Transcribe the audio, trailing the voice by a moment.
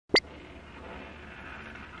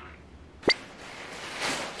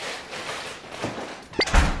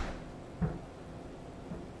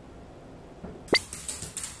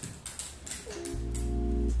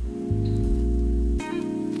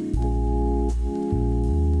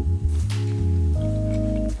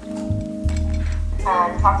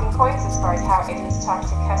talking points as far as how agents talk to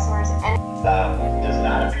customers and does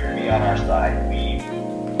not appear to be on our side.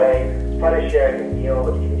 Fun is sharing a meal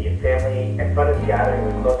with immediate family, and fun is gathering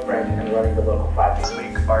with close friends and running the local 5K. This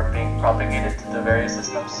week are being propagated to the various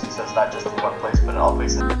systems, so it's not just in one place, but in all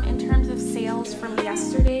places. In terms of sales from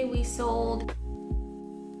yesterday, we sold.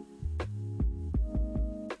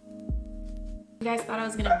 You guys thought I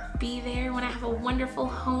was gonna be there when I have a wonderful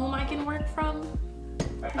home I can work from?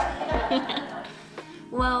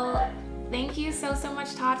 Well, thank you so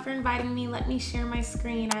much, Todd, for inviting me. Let me share my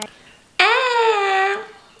screen.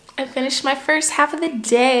 I finished my first half of the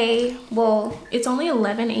day. Well, it's only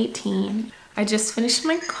 11:18. I just finished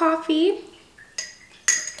my coffee.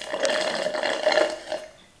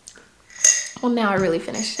 Well, now I really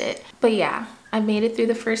finished it. But yeah, I made it through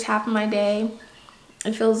the first half of my day.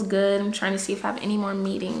 It feels good. I'm trying to see if I have any more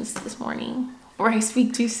meetings this morning or I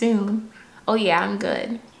speak too soon. Oh yeah, I'm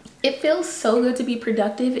good. It feels so good to be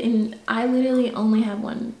productive, and I literally only have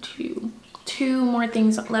two more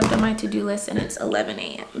things left on my to-do list, and it's 11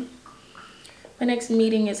 a.m. My next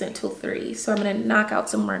meeting isn't till 3, so I'm gonna knock out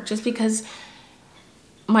some work. Just because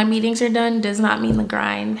my meetings are done does not mean the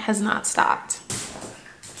grind has not stopped.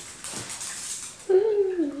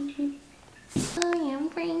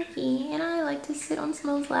 Frankie, and I like to sit on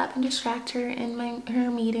Smel's lap and distract her in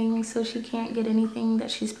her meeting so she can't get anything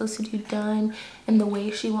that she's supposed to do done in the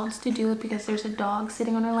way she wants to do it, because there's a dog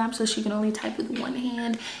sitting on her lap, so she can only type with one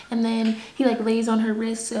hand, and then he like lays on her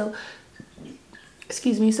wrist, so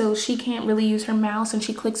excuse me, so she can't really use her mouse, and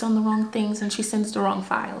she clicks on the wrong things and she sends the wrong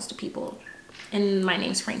files to people. And my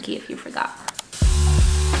name's Frankie, if you forgot.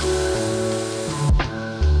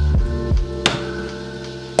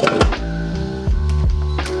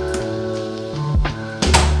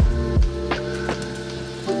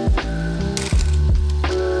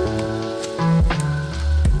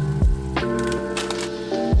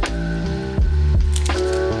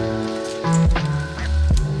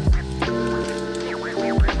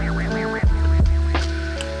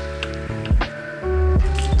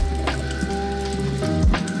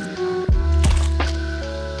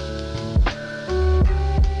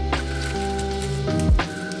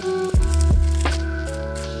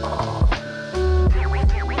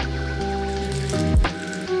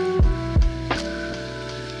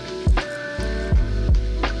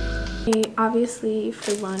 Obviously,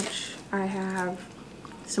 for lunch, I have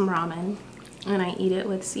some ramen, and I eat it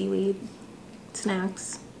with seaweed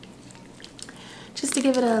snacks. Just to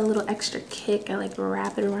give it a little extra kick, I like to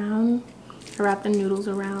wrap it around. I wrap the noodles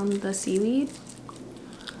around the seaweed.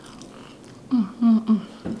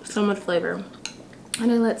 So much flavor.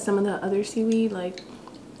 And I let some of the other seaweed like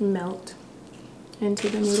melt into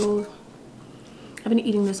the noodles. I've been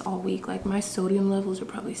eating this all week. Like, my sodium levels are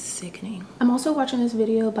probably sickening. I'm also watching this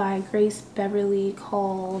video by Grace Beverly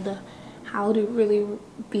called How to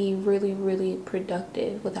Be Really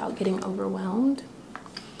Productive Without Getting Overwhelmed,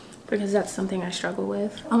 because that's something I struggle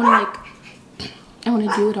with. I want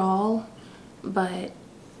to do it all, but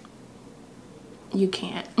you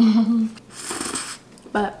can't.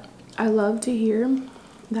 But I love to hear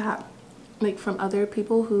that, like, from other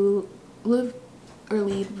people who live or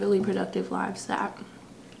lead really productive lives, that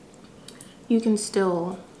you can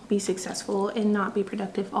still be successful and not be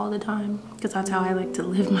productive all the time, because that's how I like to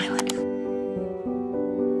live my life.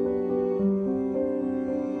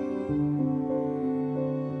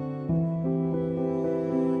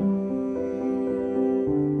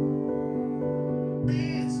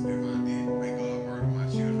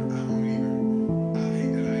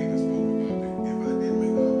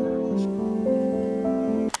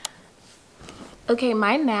 Okay,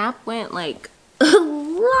 my nap went like a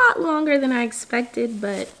lot longer than I expected,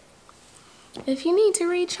 but if you need to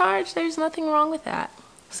recharge, there's nothing wrong with that.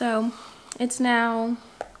 So it's now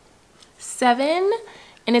 7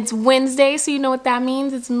 and it's Wednesday, so you know what that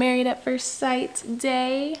means. It's Married at First Sight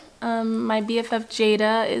day. My BFF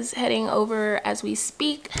Jada is heading over as we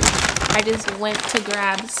speak. I just went to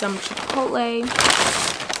grab some Chipotle,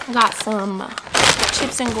 got some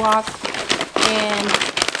chips and guac, and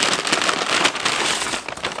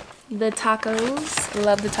the tacos.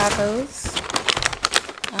 Love the tacos.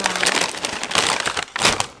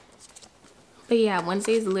 But yeah,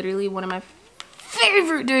 Wednesday is literally one of my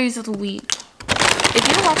favorite days of the week. If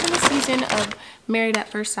you're watching the season of Married at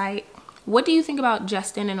First Sight, what do you think about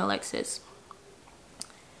Justin and Alexis?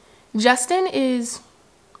 Justin is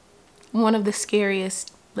one of the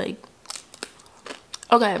scariest, like,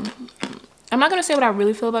 okay, I'm not gonna say what I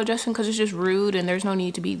really feel about Justin because it's just rude and there's no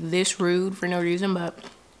need to be this rude for no reason, but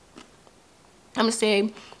I'm gonna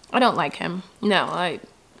say I don't like him. No, like,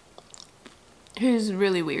 he's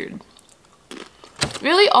really weird.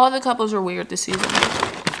 Really, all the couples are weird this season.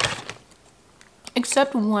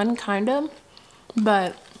 Except one, kind of.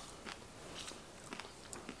 But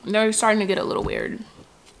they're starting to get a little weird.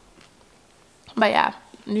 But yeah,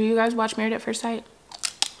 do you guys watch Married at First Sight?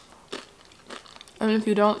 And if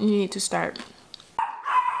you don't, you need to start.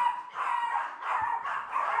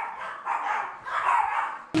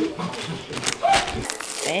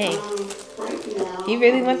 Dang. You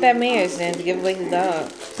really want that marriage then to give away his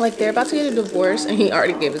dog? Like, they're about to get a divorce and he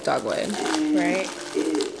already gave his dog away. Right?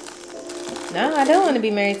 No, I don't want to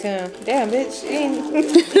be married to him. Damn, bitch. You ain't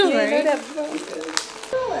Right? that before.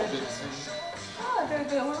 Oh, good,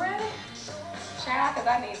 good. We're ready? Child, because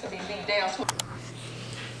I need to be beat down too.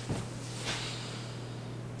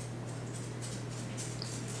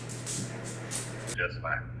 Just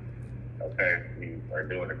fine. Okay, you are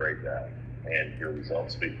doing a great job, and your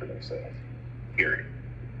results speak for themselves. Period.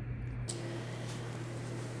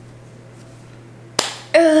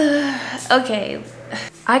 Okay.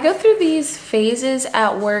 I go through these phases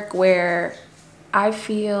at work where I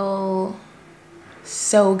feel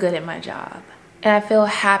so good at my job. And I feel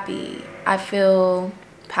happy. I feel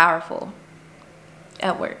powerful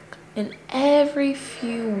at work. And every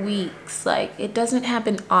few weeks, like, it doesn't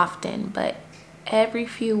happen often, but every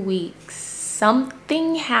few weeks,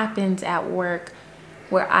 something happens at work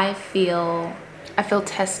where I feel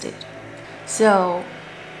tested. So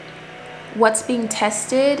what's being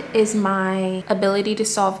tested is my ability to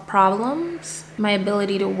solve problems, my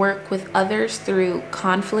ability to work with others through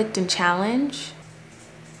conflict and challenge.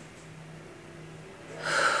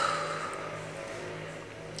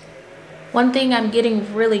 One thing I'm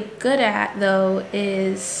getting really good at, though,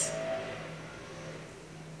 is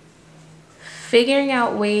figuring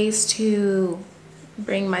out ways to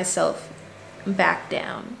bring myself back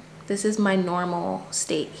down. This is my normal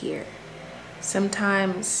state here.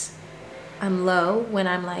 Sometimes I'm low when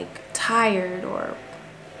I'm like tired or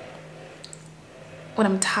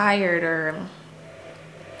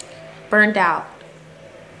burned out.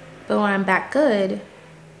 But when I'm back good,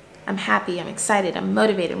 I'm happy, I'm excited, I'm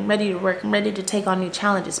motivated, I'm ready to work, I'm ready to take on new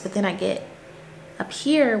challenges. But then I get up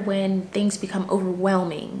here when things become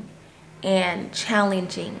overwhelming and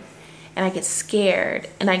challenging, and I get scared,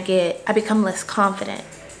 and I become less confident.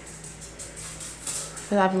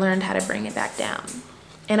 But I've learned how to bring it back down.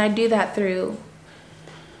 And I do that through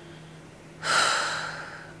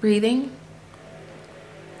breathing,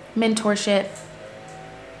 mentorship,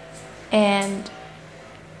 and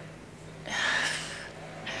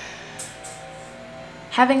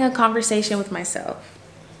having a conversation with myself.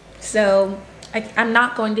 So I'm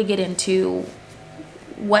not going to get into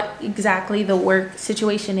what exactly the work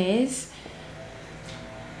situation is,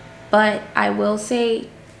 but I will say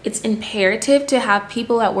it's imperative to have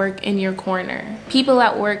people at work in your corner. People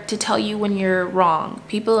at work to tell you when you're wrong.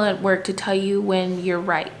 People at work to tell you when you're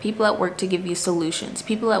right. People at work to give you solutions.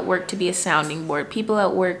 People at work to be a sounding board. People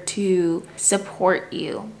at work to support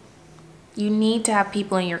you. You need to have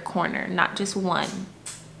people in your corner, not just one.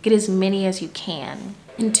 Get as many as you can.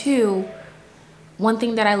 And two, one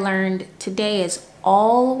thing that I learned today is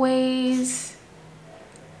always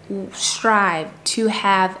strive to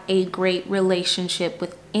have a great relationship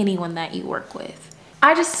with anyone that you work with.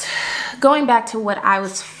 Going back to what I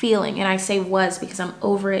was feeling, and I say was because I'm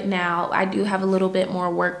over it now. I do have a little bit more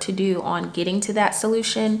work to do on getting to that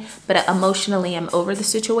solution, but emotionally I'm over the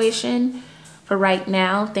situation for right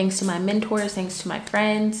now, thanks to my mentors, thanks to my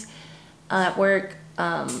friends at work,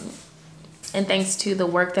 and thanks to the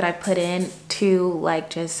work that I put in to like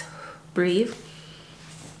just breathe.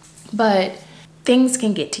 But things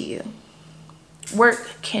can get to you.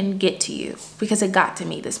 Work can get to you, because it got to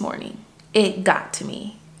me this morning. It got to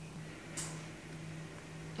me.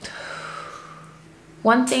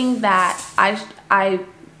 One thing that I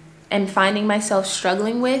am finding myself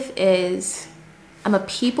struggling with is I'm a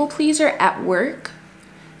people pleaser at work.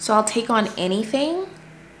 So I'll take on anything.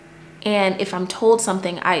 And if I'm told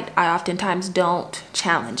something, I oftentimes don't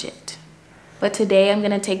challenge it. But today I'm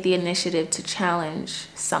going to take the initiative to challenge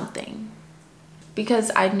something.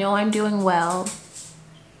 Because I know I'm doing well.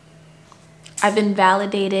 I've been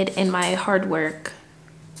validated in my hard work.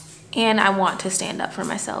 And I want to stand up for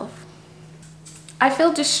myself. I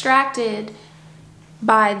feel distracted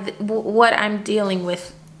by what I'm dealing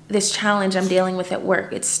with, this challenge I'm dealing with at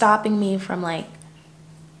work. It's stopping me from like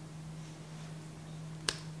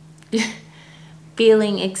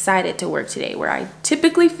feeling excited to work today, where I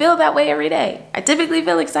typically feel that way every day. I typically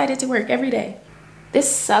feel excited to work every day.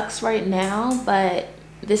 This sucks right now, but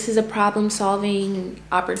this is a problem-solving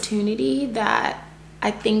opportunity that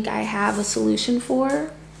I think I have a solution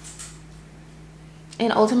for.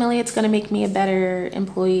 And ultimately it's gonna make me a better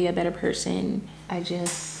employee, a better person. I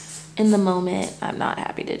just, in the moment, I'm not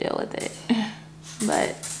happy to deal with it.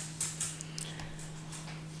 But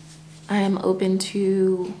I am open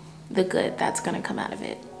to the good that's gonna come out of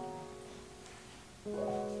it.